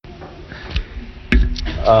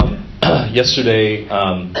Yesterday,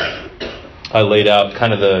 I laid out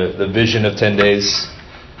kind of the vision of 10 days.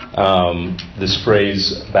 This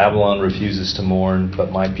phrase, Babylon refuses to mourn,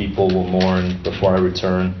 but my people will mourn before I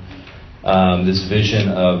return. This vision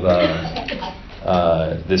of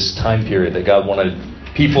this time period that God wanted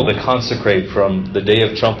people to consecrate from the Day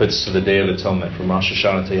of Trumpets to the Day of Atonement, from Rosh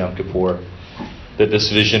Hashanah to Yom Kippur. That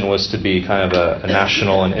this vision was to be kind of a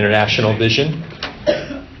national and international vision.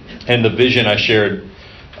 And the vision I shared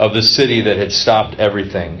of the city that had stopped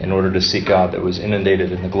everything in order to seek God, that was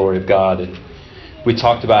inundated in the glory of God. And we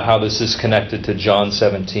talked about how this is connected to John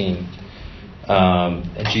 17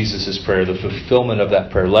 and Jesus' prayer, the fulfillment of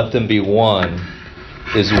that prayer. Let them be one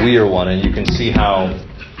as we are one. And you can see how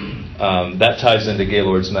that ties into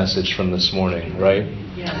Gaylord's message from this morning, right?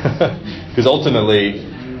 Because ultimately,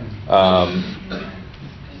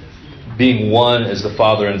 being one as the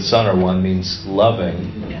Father and Son are one means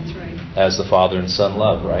loving as the Father and Son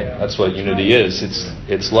love, right? That's what unity is.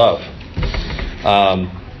 It's love.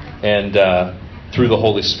 And through the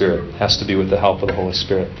Holy Spirit. It has to be with the help of the Holy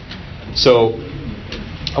Spirit. So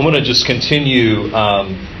I want to just continue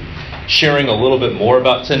sharing a little bit more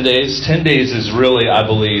about 10 days. 10 days is really, I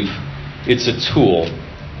believe, it's a tool.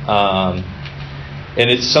 And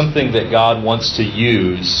it's something that God wants to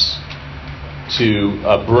use to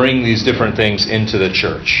bring these different things into the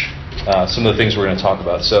church. Some of the things we're going to talk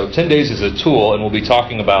about. So 10 days is a tool, and we'll be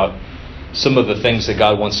talking about some of the things that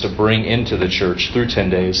God wants to bring into the church through 10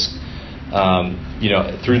 days,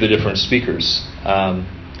 through the different speakers.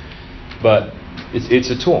 But it's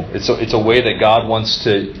a tool. It's a way that God wants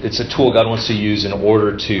to. It's a tool God wants to use in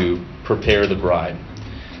order to prepare the bride.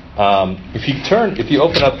 If you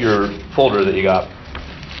open up your folder that you got,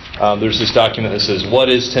 there's this document that says, "What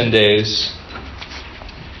is 10 days?"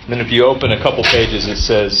 And then if you open a couple pages, it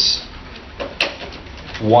says,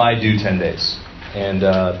 "Why do 10 days?" And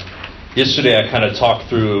yesterday I kind of talked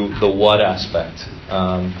through the what aspect,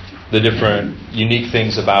 the different unique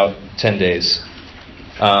things about 10 days.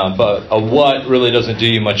 But a what really doesn't do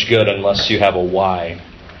you much good unless you have a why.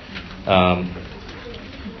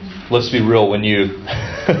 Let's be real, when you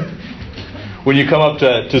when you come up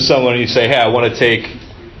to someone and you say, "Hey, I want to take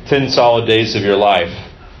 10 solid days of your life."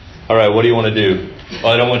 "All right, what do you want to do?"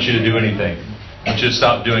 "Well, I don't want you to do anything. I want you to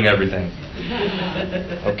stop doing everything."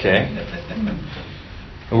 "Okay.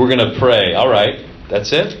 And we're going to pray." "All right,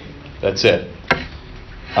 that's it?" "That's it."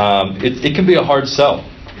 It can be a hard sell.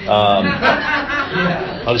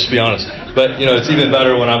 I'll just be honest. But, it's even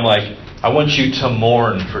better when I'm like, "I want you to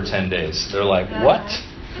mourn for 10 days. They're like, "What?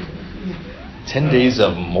 10 days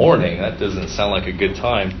of mourning? That doesn't sound like a good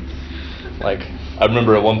time." Like, I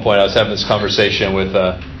remember at one point I was having this conversation with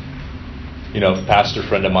a pastor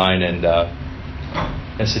friend of mine, and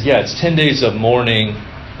I said, "Yeah, it's 10 days of mourning,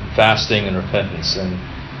 and fasting, and repentance." And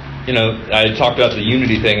I talked about the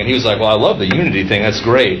unity thing, and he was like, "Well, I love the unity thing. That's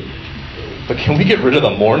great, but can we get rid of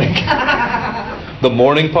the mourning?" The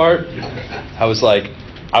mourning part. I was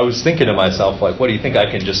thinking to myself, like, what do you think? I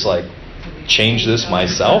can just change this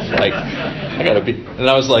myself? Like, I gotta be. And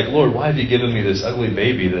I was like, "Lord, why have you given me this ugly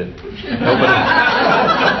baby that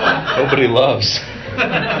nobody loves?"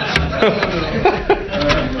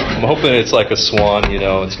 I'm hoping it's like a swan,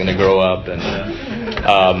 it's going to grow up. And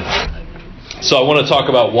so I want to talk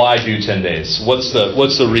about why do 10 days. What's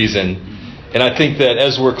the reason? And I think that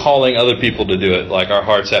as we're calling other people to do it, our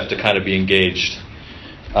hearts have to kind of be engaged.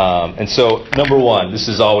 And so, number one, this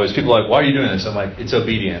is always, people are like, "Why are you doing this?" I'm like, it's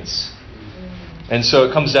obedience. And so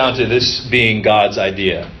it comes down to this being God's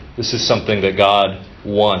idea. This is something that God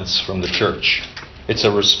wants from the church. It's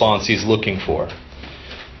a response He's looking for.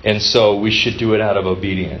 And so we should do it out of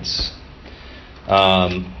obedience.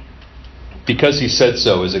 Because He said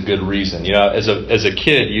so is a good reason. As a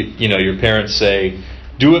kid, your parents say,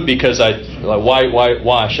 "Do it because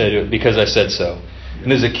why should I do it? Because I said so."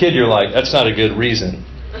 And as a kid, you're like, "That's not a good reason."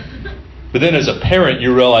 But then as a parent,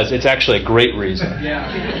 you realize it's actually a great reason.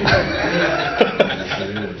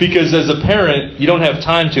 Because as a parent, you don't have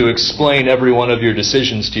time to explain every one of your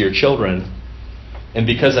decisions to your children. And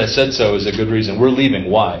because I said so is a good reason. We're leaving.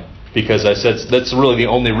 Why? Because I said so. That's really the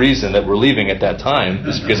only reason that we're leaving at that time,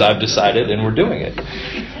 is because I've decided and we're doing it.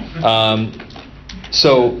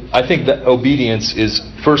 So I think that obedience is,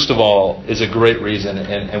 first of all, is a great reason,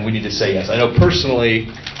 and we need to say yes. I know personally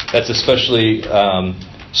that's especially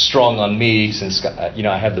strong on me, since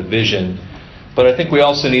I have the vision. But I think we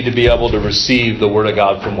also need to be able to receive the Word of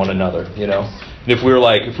God from one another. And if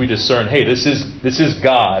we discern, hey, this is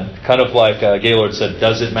God, kind of like Gaylord said,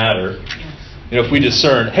 does it matter? If we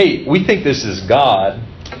discern, hey, we think this is God,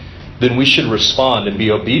 then we should respond and be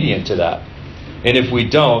obedient to that. And if we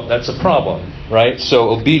don't, that's a problem, right? So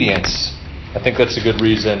obedience, I think that's a good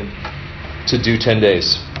reason to do 10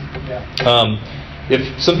 days.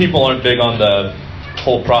 If some people aren't big on the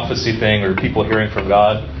whole prophecy thing or people hearing from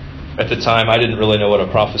God, at the time I didn't really know what a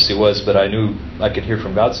prophecy was, but I knew I could hear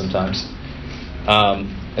from God sometimes.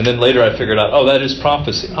 And then later I figured out, that is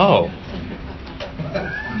prophecy.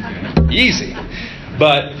 Easy.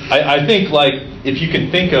 But I think, like, if you can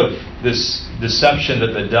think of this deception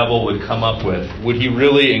that the devil would come up with, would he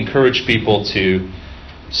really encourage people to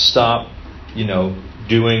stop,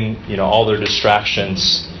 doing, all their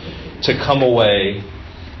distractions, to come away,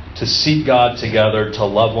 to seek God together, to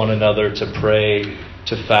love one another, to pray,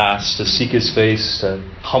 to fast, to seek His face, to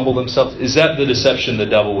humble themselves? Is that the deception the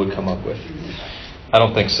devil would come up with? I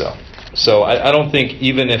don't think so. So I don't think,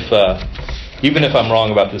 even if I'm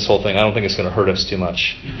wrong about this whole thing, I don't think it's going to hurt us too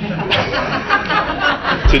much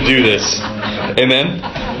to do this. Amen?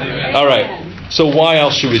 All right. So why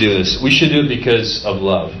else should we do this? We should do it because of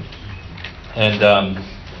love. And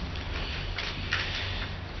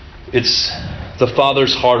it's the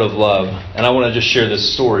Father's heart of love. And I want to just share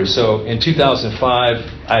this story. So in 2005,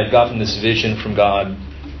 I had gotten this vision from God.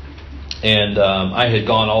 And I had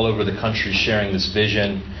gone all over the country sharing this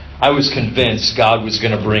vision. I was convinced God was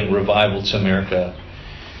going to bring revival to America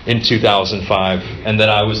in 2005, and that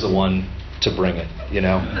I was the one to bring it.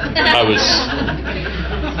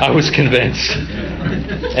 I was convinced,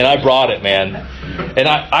 and I brought it, man. And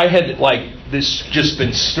I had this just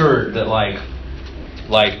been stirred that like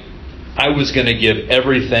I was going to give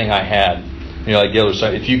everything I had. Like the other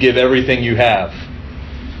side, if you give everything you have,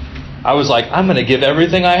 I was like, I'm going to give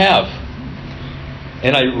everything I have,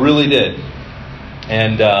 and I really did.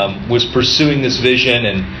 And was pursuing this vision,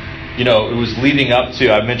 and it was leading up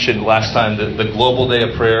to, I mentioned last time, the Global Day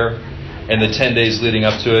of Prayer and the 10 days leading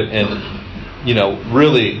up to it, and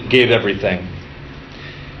really gave everything.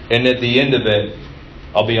 And at the end of it,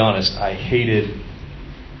 I'll be honest, I hated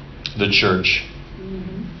the church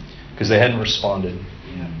because they hadn't responded.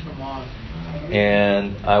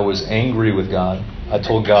 And I was angry with God. I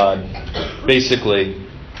told God, basically,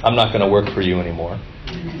 I'm not going to work for you anymore.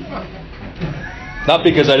 Not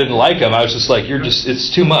because I didn't like him. I was just like, it's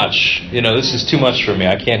too much. This is too much for me.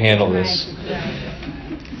 I can't handle this.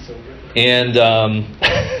 And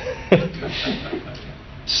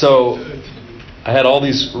so I had all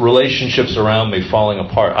these relationships around me falling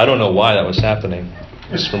apart. I don't know why that was happening,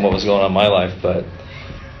 just from what was going on in my life, but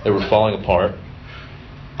they were falling apart.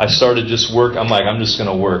 I started just work. I'm like, I'm just going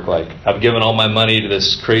to work. Like, I've given all my money to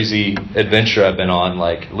this crazy adventure I've been on.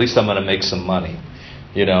 Like, at least I'm going to make some money,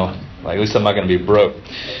 Like, at least I'm not going to be broke.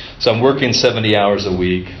 So I'm working 70 hours a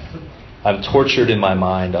week. I'm tortured in my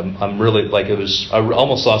mind. I'm really, I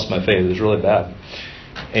almost lost my faith. It was really bad.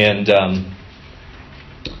 And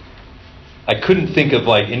I couldn't think of,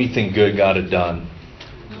 anything good God had done.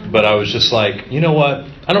 But I was just like, you know what?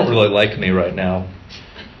 I don't really like me right now.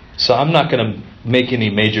 So I'm not going to make any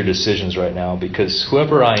major decisions right now, because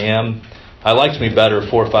whoever I am, I liked me better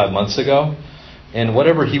 4 or 5 months ago. And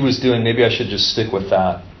whatever he was doing, maybe I should just stick with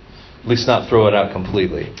that. At least not throw it out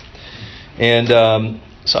completely. And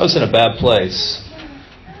so I was in a bad place.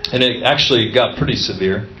 And it actually got pretty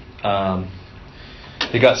severe.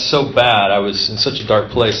 It got so bad, I was in such a dark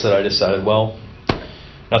place that I decided, well,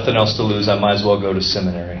 nothing else to lose, I might as well go to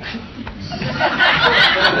seminary.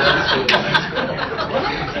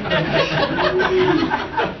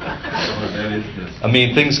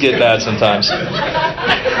 Things get bad sometimes.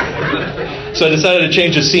 So I decided a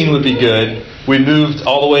change of scene would be good. We moved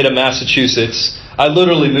all the way to Massachusetts. I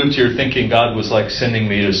literally moved here thinking God was sending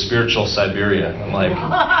me to spiritual Siberia. I'm like,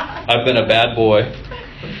 I've been a bad boy,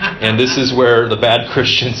 and this is where the bad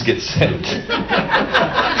Christians get sent.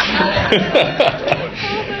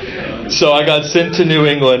 So I got sent to New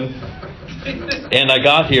England, and I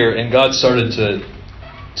got here, and God started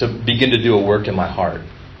to begin to do a work in my heart.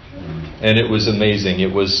 And it was amazing.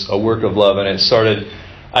 It was a work of love, and it started...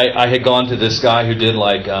 I had gone to this guy who did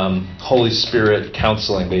Holy Spirit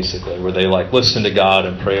counseling, basically, where they listen to God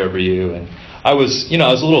and pray over you. And I was a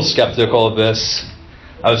little skeptical of this.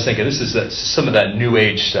 I was thinking, this is some of that New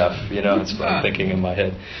Age stuff, that's what I'm thinking in my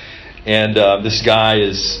head. And this guy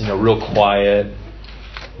is real quiet.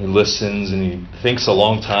 He listens and he thinks a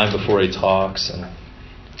long time before he talks. And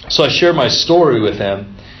so I shared my story with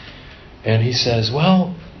him, and he says,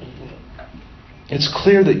 well, it's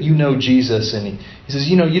clear that you know Jesus. And he says,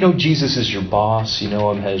 you know Jesus is your boss. You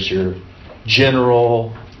know him as your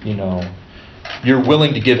general. You're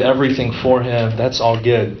willing to give everything for him. That's all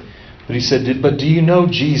good. But he said, but do you know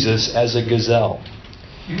Jesus as a gazelle?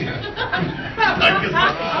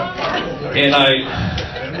 And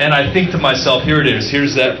And I think to myself, here it is.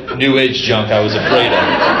 Here's that New Age junk I was afraid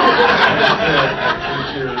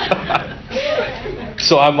of.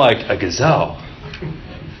 So I'm like, a gazelle?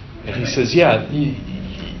 And he says, yeah,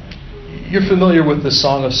 you're familiar with the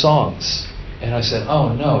Song of Songs. And I said,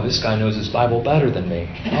 oh no, this guy knows his Bible better than me.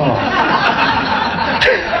 Oh.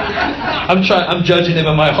 I'm judging him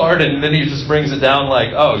in my heart, and then he just brings it down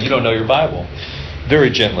like, oh, you don't know your Bible. Very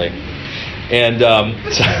gently. And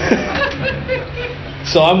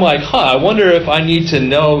so I'm like, I wonder if I need to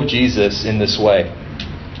know Jesus in this way.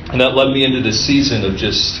 And that led me into this season of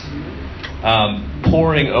just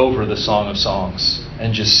poring over the Song of Songs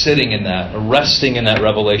and just sitting in that, resting in that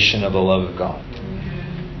revelation of the love of God.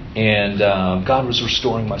 And God was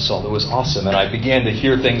restoring my soul. It was awesome. And I began to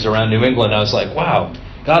hear things around New England. I was like, wow,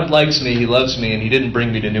 God likes me, He loves me, and He didn't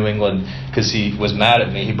bring me to New England because He was mad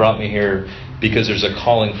at me. He brought me here because there's a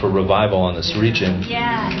calling for revival on this region.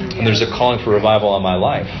 Yeah. And there's a calling for revival on my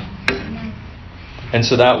life. And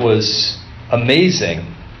so that was amazing.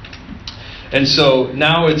 And so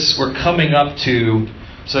now we're coming up to,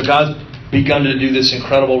 so God's begun to do this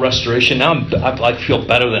incredible restoration. Now I feel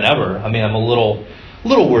better than ever. I mean, I'm a little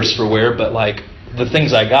worse for wear, but like the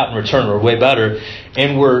things I got in return were way better.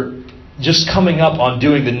 And we're just coming up on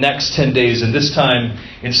doing the next 10 days. And this time,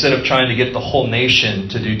 instead of trying to get the whole nation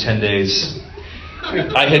to do 10 days,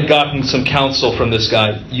 I had gotten some counsel from this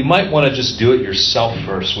guy. You might want to just do it yourself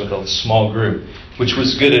first with a small group, which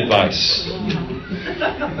was good advice.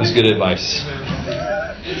 It was good advice.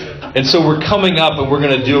 And so we're coming up and we're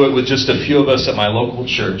going to do it with just a few of us at my local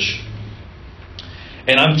church.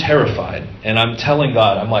 And I'm terrified. And I'm telling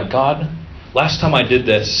God, I'm like, God, last time I did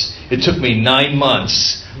this, it took me 9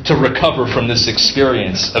 months to recover from this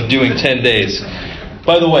experience of doing 10 days.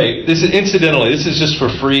 By the way, this is just for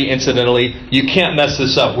free, incidentally. You can't mess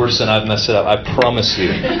this up worse than I've messed it up. I promise you.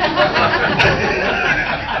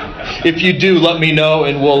 If you do, let me know,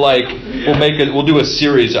 and we'll do a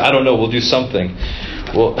series. I don't know, we'll do something.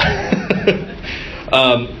 Well,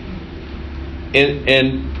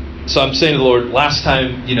 and so I'm saying to the Lord, last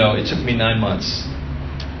time, it took me 9 months.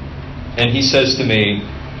 And He says to me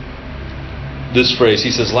this phrase. He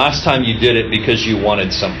says, last time you did it because you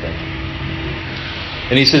wanted something.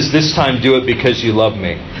 And He says, this time do it because you love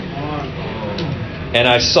me. And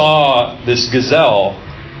I saw this gazelle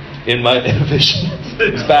in my vision.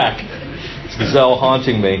 It's back. This gazelle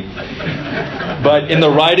haunting me. But in the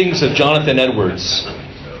writings of Jonathan Edwards,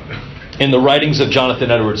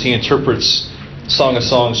 he interprets Song of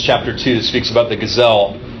Songs chapter 2 that speaks about the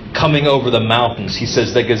gazelle coming over the mountains. He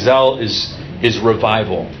says the gazelle is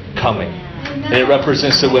revival coming. And it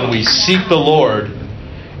represents that when we seek the Lord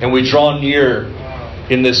and we draw near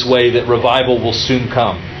in this way, that revival will soon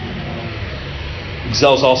come.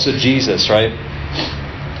 Gazelle's also Jesus, right?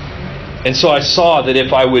 And so I saw that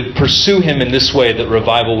if I would pursue Him in this way, that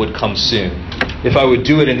revival would come soon. If I would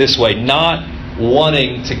do it in this way, not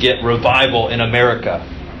wanting to get revival in America,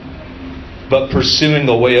 but pursuing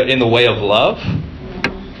in the way of love,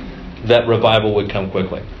 that revival would come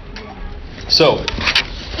quickly. So,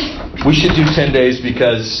 we should do 10 days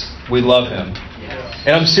because we love Him.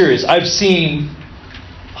 And I'm serious. I have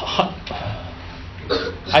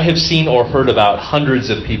seen or heard about hundreds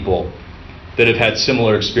of people that have had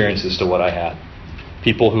similar experiences to what I had.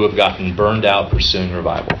 People who have gotten burned out pursuing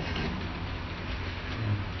revival.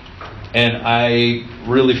 And I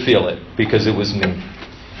really feel it because it was me.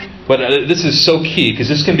 But this is so key because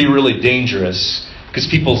this can be really dangerous because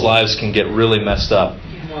people's lives can get really messed up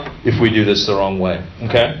if we do this the wrong way.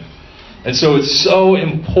 Okay? And so it's so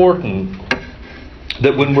important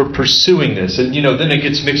that when we're pursuing this, and then it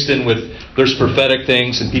gets mixed in with there's prophetic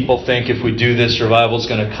things, and people think if we do this, revival's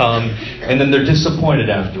going to come, and then they're disappointed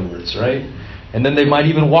afterwards, right? And then they might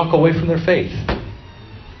even walk away from their faith.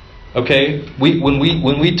 Okay? When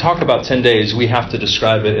we talk about 10 days, we have to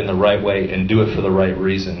describe it in the right way and do it for the right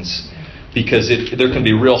reasons, because there can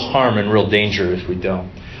be real harm and real danger if we don't.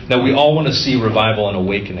 Now, we all want to see revival and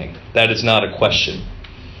awakening. That is not a question.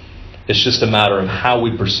 It's just a matter of how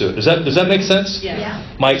we pursue it. Does that make sense? Yeah.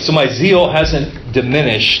 My zeal hasn't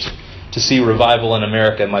diminished to see revival in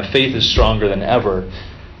America. My faith is stronger than ever.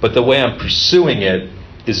 But the way I'm pursuing it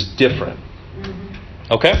is different.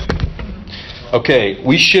 Okay? Okay,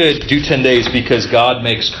 we should do 10 days because God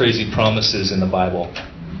makes crazy promises in the Bible.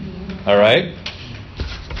 All right?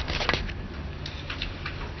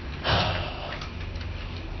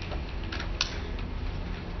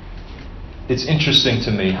 It's interesting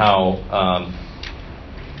to me how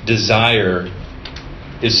desire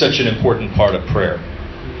is such an important part of prayer.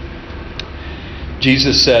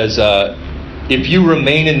 Jesus says, if you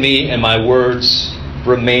remain in me and my words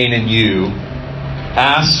remain in you,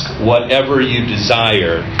 ask whatever you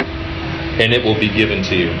desire, and it will be given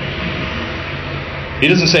to you. He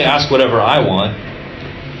doesn't say ask whatever I want.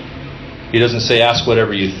 He doesn't say ask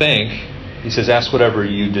whatever you think. He says ask whatever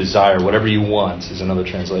you desire, whatever you want is another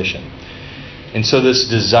translation. And so this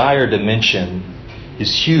desire dimension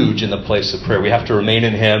is huge in the place of prayer. We have to remain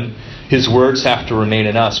in Him. His words have to remain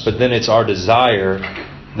in us. But then it's our desire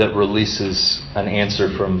that releases an answer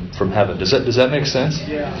from heaven. Does that make sense?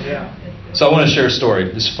 Yeah. So I want to share a story.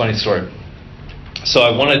 This is a funny story. So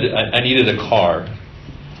I needed a car.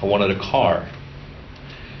 I wanted a car.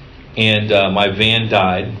 And my van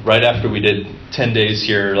died right after we did 10 days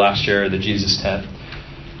here last year at the Jesus Tent.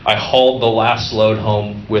 I hauled the last load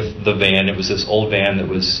home with the van. It was this old van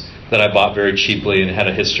that I bought very cheaply and had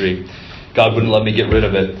a history. God wouldn't let me get rid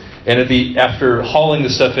of it. And after hauling the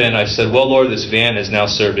stuff in, I said, well, Lord, this van has now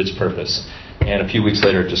served its purpose. And a few weeks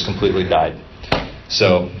later, it just completely died.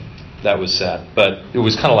 So that was sad. But it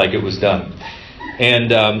was kind of like it was done.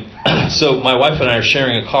 And so my wife and I are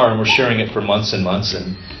sharing a car, and we're sharing it for months and months.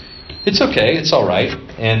 And it's okay. It's all right.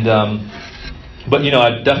 And but,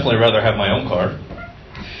 I'd definitely rather have my own car.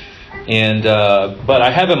 And but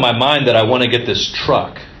I have in my mind that I want to get this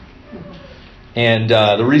truck. And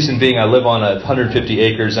the reason being, I live on 150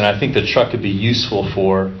 acres, and I think the truck could be useful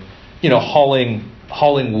for,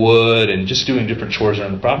 hauling wood and just doing different chores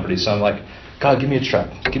around the property. So I'm like, God, give me a truck.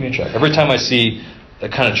 Give me a truck. Every time I see the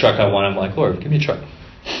kind of truck I want, I'm like, Lord, give me a truck.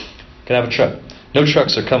 Can I have a truck? No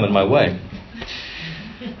trucks are coming my way.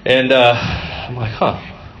 And I'm like,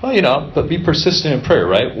 well, but be persistent in prayer,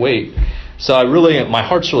 right? Wait. So my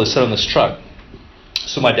heart's really set on this truck.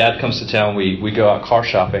 So my dad comes to town. We go out car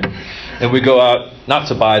shopping, and we go out not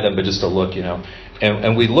to buy them, but just to look,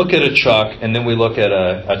 And we look at a truck, and then we look at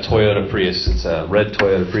a Toyota Prius. It's a red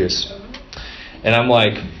Toyota Prius, and I'm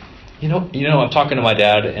like, I'm talking to my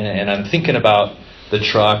dad, and I'm thinking about the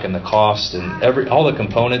truck and the cost and all the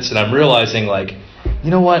components, and I'm realizing, like, you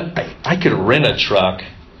know what? I could rent a truck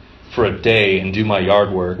for a day and do my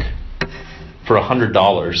yard work for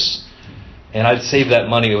 $100. And I'd save that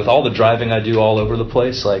money with all the driving I do all over the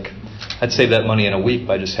place. Like, I'd save that money in a week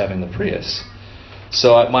by just having the Prius.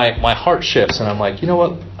 So my heart shifts, and I'm like, you know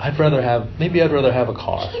what? I'd rather have a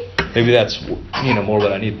car. Maybe that's more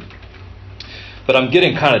what I need. But I'm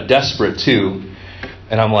getting kind of desperate too,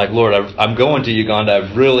 and I'm like, Lord, I'm going to Uganda.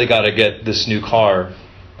 I've really got to get this new car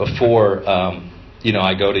before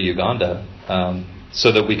I go to Uganda,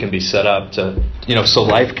 so that we can be set up to so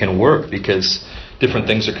life can work, because different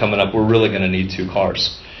things are coming up. We're really going to need 2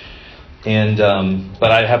 cars. And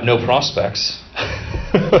but I have no prospects.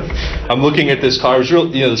 I'm looking at this car. It was real,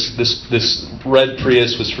 this red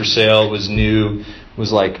Prius was for sale. It was new. It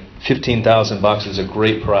was like $15,000. It was a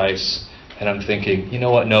great price. And I'm thinking, you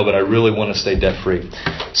know what? No, but I really want to stay debt free.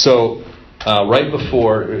 So right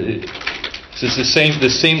before, so it's the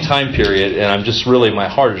same time period, and I'm just really, my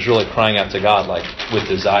heart is really crying out to God, like with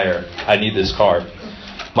desire. I need this car.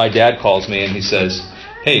 My dad calls me and he says,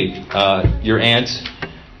 hey, your aunt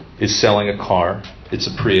is selling a car. It's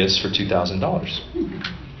a Prius for $2,000.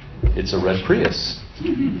 It's a red Prius.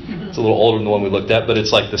 It's a little older than the one we looked at, but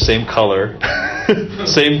it's like the same color,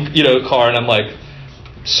 same car. And I'm like,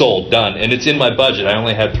 sold, done. And it's in my budget. I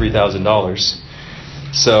only had $3,000.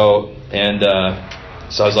 So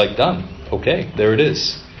I was like, done. Okay, there it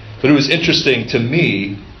is. But it was interesting to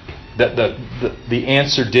me that the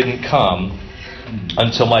answer didn't come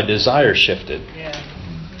until my desire shifted. Yeah.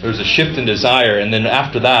 There was a shift in desire, and then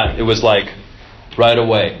after that, it was like right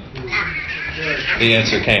away the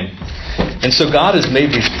answer came. And so God has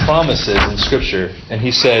made these promises in Scripture, and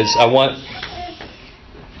He says, I want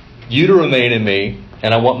you to remain in me,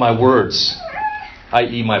 and I want my words,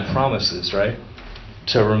 i.e. my promises, right,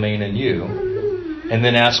 to remain in you, and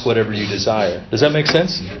then ask whatever you desire. Does that make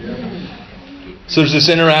sense? So there's this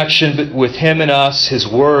interaction with Him and us, His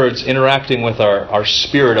words interacting with our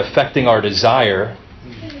spirit, affecting our desire,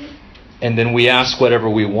 and then we ask whatever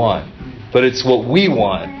we want. But it's what we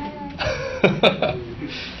want.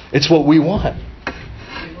 It's what we want.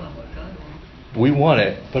 We want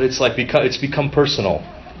it, but it's become personal.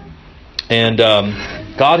 And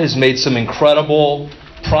God has made some incredible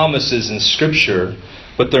promises in Scripture,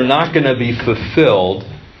 but they're not going to be fulfilled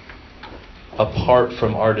apart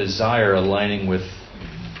from our desire aligning with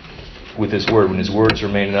His Word. When His words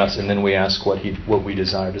remain in us, and then we ask what we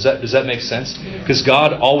desire. Does that make sense? Because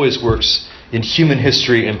God always works in human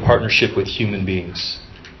history in partnership with human beings.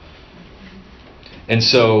 And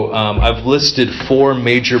so I've listed 4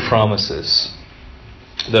 major promises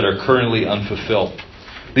that are currently unfulfilled.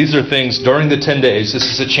 These are things during the 10 days. This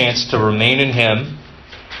is a chance to remain in Him,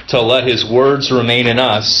 to let His words remain in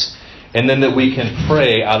us, And then that we can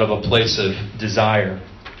pray out of a place of desire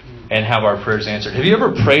and have our prayers answered. Have you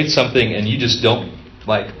ever prayed something and you just don't,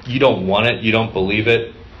 you don't want it, you don't believe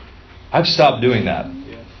it? I've stopped doing that.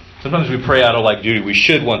 Sometimes we pray out of duty, we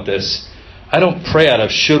should want this. I don't pray out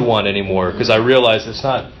of should want anymore because I realize it's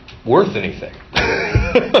not worth anything.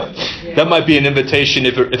 That might be an invitation.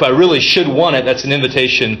 If I really should want it, that's an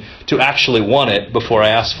invitation to actually want it before I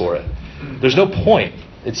ask for it. There's no point.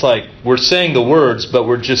 It's like we're saying the words, but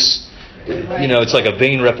we're just, it's like a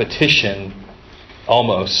vain repetition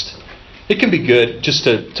almost. It can be good just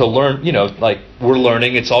to learn, we're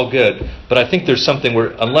learning, it's all good. But I think there's something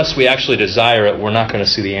where, unless we actually desire it, we're not going to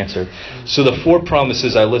see the answer. So the 4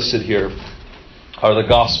 promises I listed here are the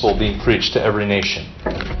gospel being preached to every nation.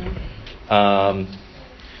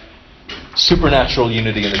 Supernatural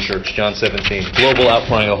unity in the church, John 17. Global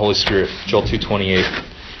outpouring of the Holy Spirit, Joel 2:28.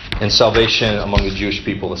 And salvation among the Jewish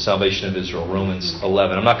people, the salvation of Israel, Romans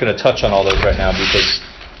 11. I'm not going to touch on all those right now because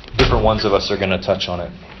different ones of us are going to touch on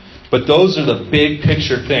it. But those are the big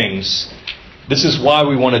picture things. This is why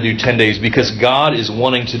we want to do 10 days, because God is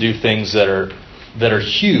wanting to do things that are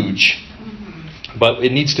huge, but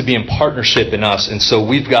it needs to be in partnership in us. And so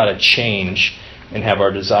we've got to change and have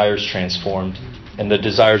our desires transformed and the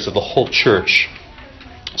desires of the whole church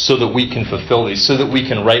so that we can fulfill these, so that we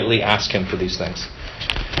can rightly ask Him for these things.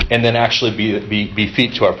 And then actually be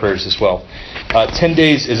feet to our prayers as well. 10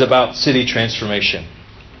 days is about city transformation.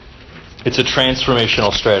 It's a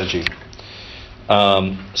transformational strategy.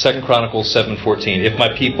 2 Chronicles 7:14. If my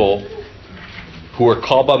people who are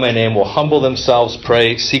called by my name will humble themselves,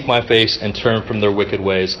 pray, seek my face, and turn from their wicked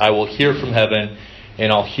ways, I will hear from heaven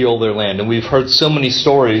and I'll heal their land. And we've heard so many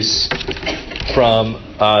stories from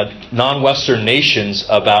non-Western nations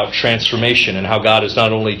about transformation and how God has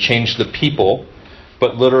not only changed the people,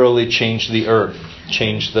 but literally changed the earth,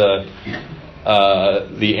 changed the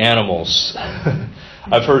animals.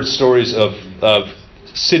 I've heard stories of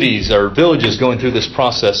cities or villages going through this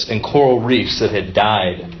process, and coral reefs that had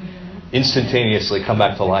died instantaneously come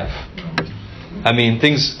back to life. I mean,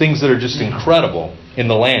 things that are just incredible in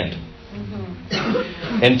the land.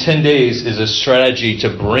 And 10 days is a strategy to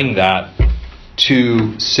bring that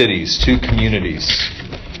to cities, to communities.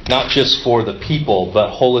 Not just for the people,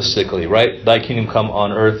 but holistically, right? Thy kingdom come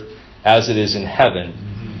on earth as it is in heaven.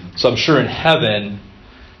 So I'm sure in heaven,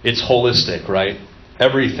 it's holistic, right?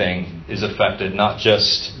 Everything is affected, not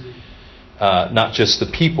just the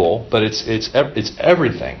people, but it's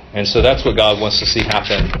everything. And so that's what God wants to see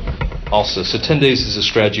happen also. So 10 days is a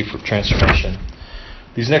strategy for transformation.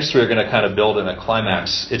 These next 3 are going to kind of build in a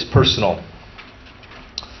climax. It's personal.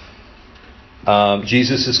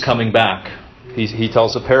 Jesus is coming back. He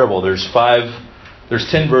tells a parable. There's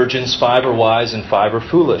 10 virgins, 5 are wise and 5 are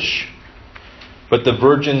foolish. But the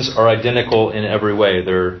virgins are identical in every way.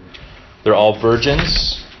 They're all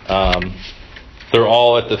virgins. They're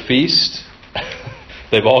all at the feast.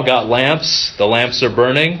 They've all got lamps. The lamps are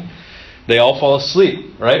burning. They all fall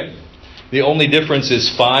asleep, right? The only difference is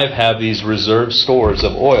 5 have these reserved stores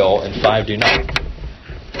of oil and 5 do not.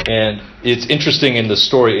 And it's interesting in the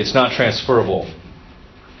story, it's not transferable.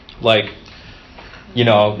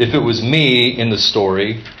 If it was me in the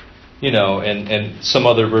story, and some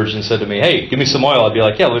other version said to me, hey, give me some oil, I'd be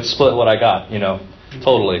like, yeah, let's split what I got,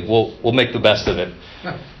 totally. We'll make the best of it.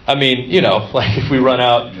 I mean, if we run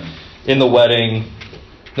out in the wedding,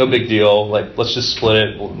 no big deal, let's just split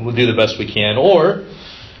it, we'll do the best we can. Or,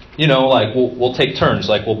 we'll take turns,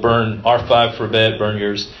 we'll burn our 5 for a bit, burn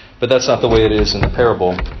yours. But that's not the way it is in the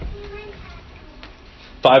parable.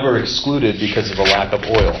 5 are excluded because of a lack of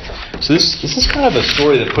oil. So this is kind of a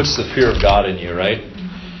story that puts the fear of God in you, right?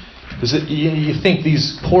 Because you think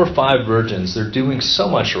these poor 5 virgins, they're doing so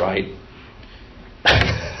much right.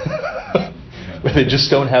 But they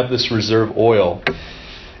just don't have this reserve oil.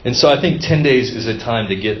 And so I think 10 days is a time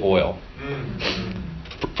to get oil.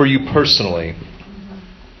 For you personally.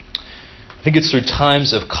 I think it's through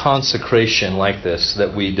times of consecration like this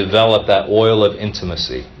that we develop that oil of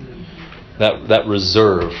intimacy, that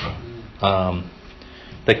reserve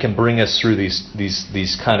that can bring us through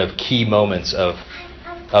these kind of key moments of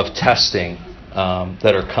testing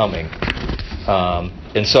that are coming.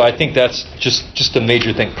 And so I think that's just a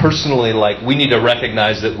major thing. Personally, we need to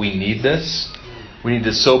recognize that we need this. We need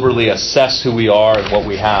to soberly assess who we are and what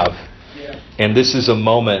we have. And this is a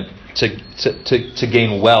moment to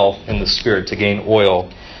gain wealth in the Spirit, to gain oil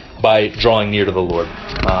by drawing near to the Lord.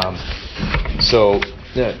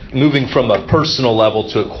 Moving from a personal level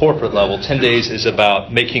to a corporate level, 10 days is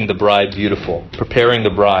about making the bride beautiful, preparing the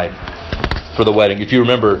bride for the wedding. If you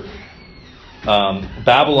remember,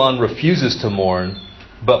 Babylon refuses to mourn,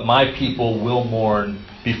 but my people will mourn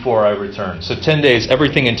before I return. So 10 days,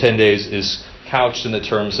 everything in 10 days is couched in the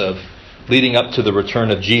terms of leading up to the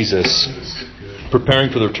return of Jesus,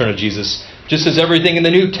 preparing for the return of Jesus, just as everything in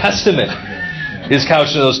the New Testament is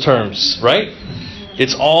couched in those terms, right?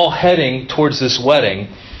 It's all heading towards this wedding,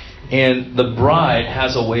 and the bride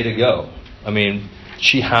has a way to go. I mean,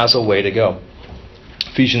 she has a way to go.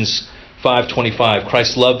 Ephesians 5:25,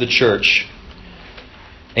 Christ loved the church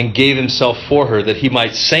and gave himself for her, that he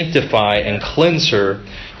might sanctify and cleanse her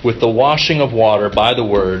with the washing of water by the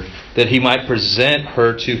word, that he might present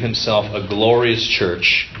her to himself a glorious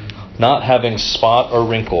church, not having spot or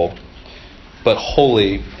wrinkle, but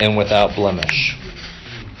holy and without blemish.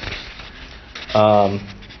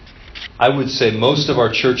 I would say most of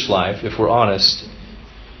our church life, if we're honest,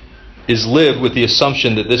 is lived with the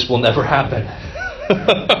assumption that this will never happen.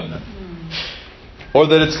 Or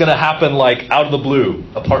that it's going to happen like out of the blue,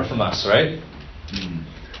 apart from us, right?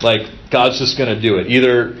 Like God's just going to do it.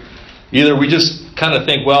 Either we just kind of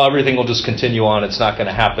think, well, everything will just continue on, it's not going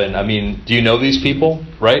to happen. I mean, do you know these people,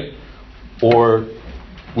 right? Or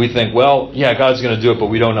we think, well, yeah, God's going to do it, but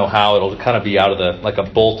we don't know how. It'll kind of be like a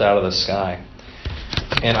bolt out of the sky.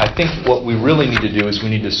 And I think what we really need to do is we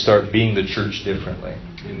need to start being the church differently.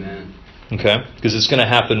 Amen. Okay? Because it's going to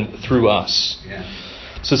happen through us. Yeah.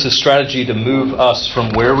 So it's a strategy to move us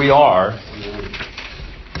from where we are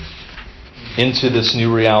into this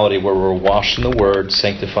new reality where we're washed in the Word,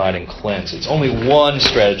 sanctified, and cleansed. It's only one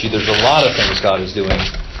strategy. There's a lot of things God is doing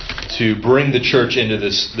to bring the church into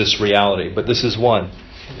this reality. But this is one.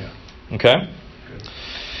 Okay?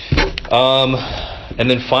 And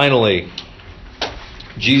then finally,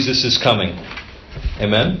 Jesus is coming.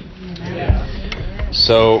 Amen? Yeah.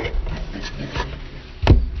 So,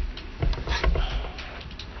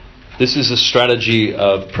 this is a strategy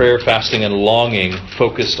of prayer, fasting, and longing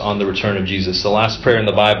focused on the return of Jesus. The last prayer in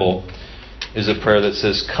the Bible is a prayer that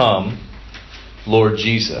says, "Come, Lord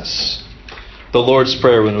Jesus." The Lord's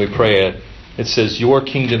Prayer, when we pray it, it says, "Your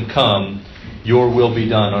kingdom come, your will be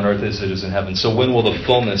done on earth as it is in heaven." So when will the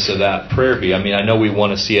fullness of that prayer be? I mean, I know we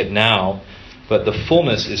want to see it now, but the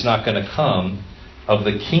fullness is not going to come of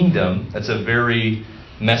the kingdom. That's a very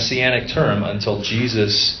messianic term, until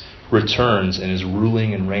Jesus returns and is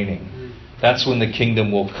ruling and reigning. That's when the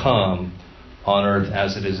kingdom will come on earth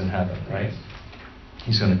as it is in heaven, right?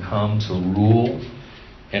 He's going to come to rule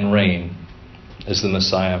and reign as the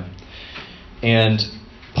Messiah. And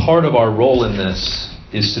part of our role in this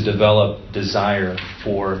is to develop desire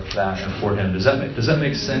for that and for Him. Does that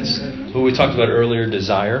make sense? What we talked about earlier,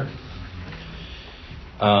 desire.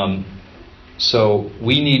 So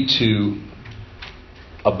we need to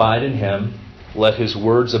abide in Him, let His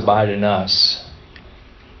words abide in us,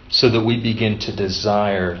 so that we begin to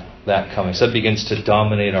desire that coming. So that begins to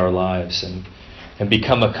dominate our lives and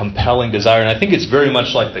become a compelling desire. And I think it's very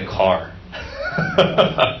much like the car.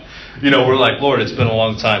 We're like, "Lord, it's been a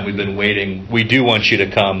long time. We've been waiting. We do want you to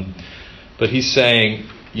come." But He's saying,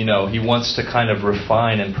 He wants to kind of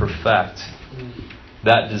refine and perfect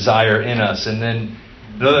that desire in us. And then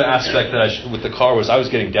another aspect that with the car was I was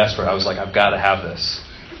getting desperate. I was like, "I've got to have this."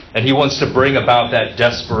 And He wants to bring about that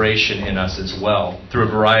desperation in us as well through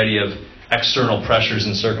a variety of external pressures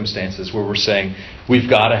and circumstances where we're saying, we've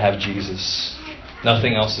got to have Jesus.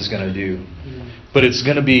 Nothing else is going to do. But it's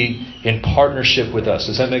going to be in partnership with us.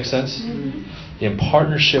 Does that make sense? In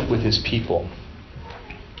partnership with His people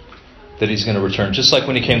that He's going to return. Just like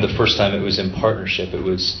when He came the first time, it was in partnership. It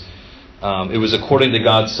was according to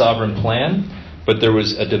God's sovereign plan, but there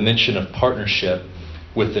was a dimension of partnership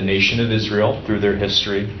with the nation of Israel through their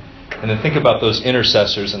history. And then think about those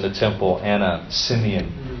intercessors in the temple, Anna,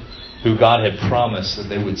 Simeon, who God had promised that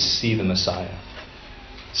they would see the Messiah.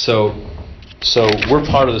 So we're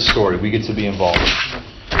part of the story. We get to be involved.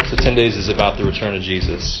 So 10 days is about the return of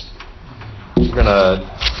Jesus. We're going to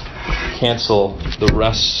cancel the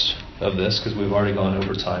rest of this because we've already gone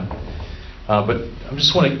over time. But I'm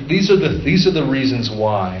just wanting. These are the reasons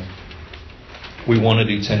why we want to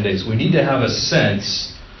do 10 days. We need to have a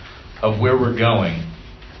sense of where we're going.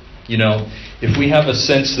 If we have a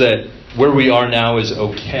sense that where we are now is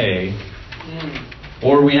okay,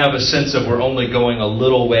 or we have a sense that we're only going a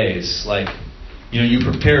little ways, like, you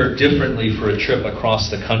prepare differently for a trip across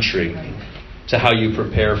the country to how you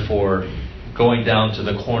prepare for going down to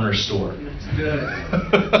the corner store. That's good.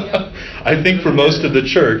 I think for most of the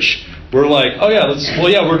church, we're like,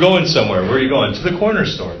 we're going somewhere. Where are you going? To the corner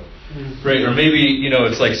store. Right? Or maybe,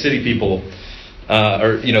 it's like city people,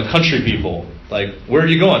 or country people. Like, where are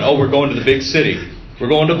you going? Oh, we're going to the big city. We're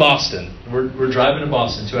going to Boston. We're driving to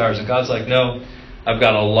Boston 2 hours. And God's like, no, I've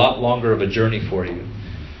got a lot longer of a journey for you.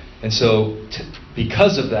 And so,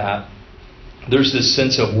 because of that, there's this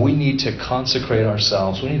sense of we need to consecrate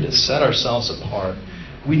ourselves. We need to set ourselves apart.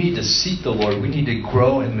 We need to seek the Lord. We need to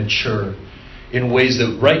grow and mature in ways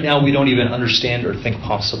that right now we don't even understand or think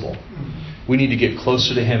possible. We need to get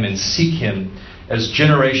closer to Him and seek Him as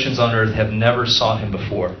generations on earth have never sought Him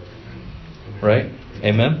before. Right?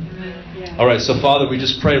 Amen? All right, so Father, we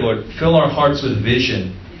just pray, Lord, fill our hearts with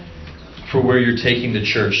vision for where You're taking the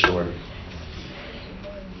church, Lord.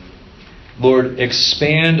 Lord,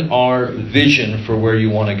 expand our vision for where You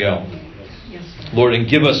want to go. Lord, and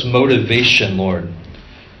give us motivation, Lord,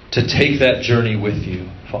 to take that journey with You,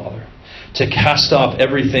 Father. To cast off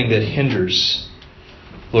everything that hinders.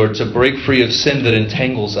 Lord, to break free of sin that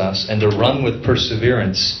entangles us and to run with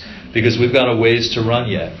perseverance because we've got a ways to run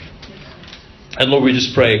yet. And Lord, we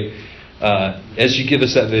just pray, as You give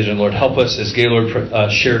us that vision, Lord, help us, as Gaylord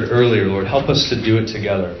shared earlier, Lord, help us to do it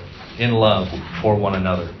together in love for one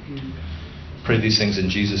another. Pray these things in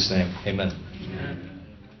Jesus' name. Amen.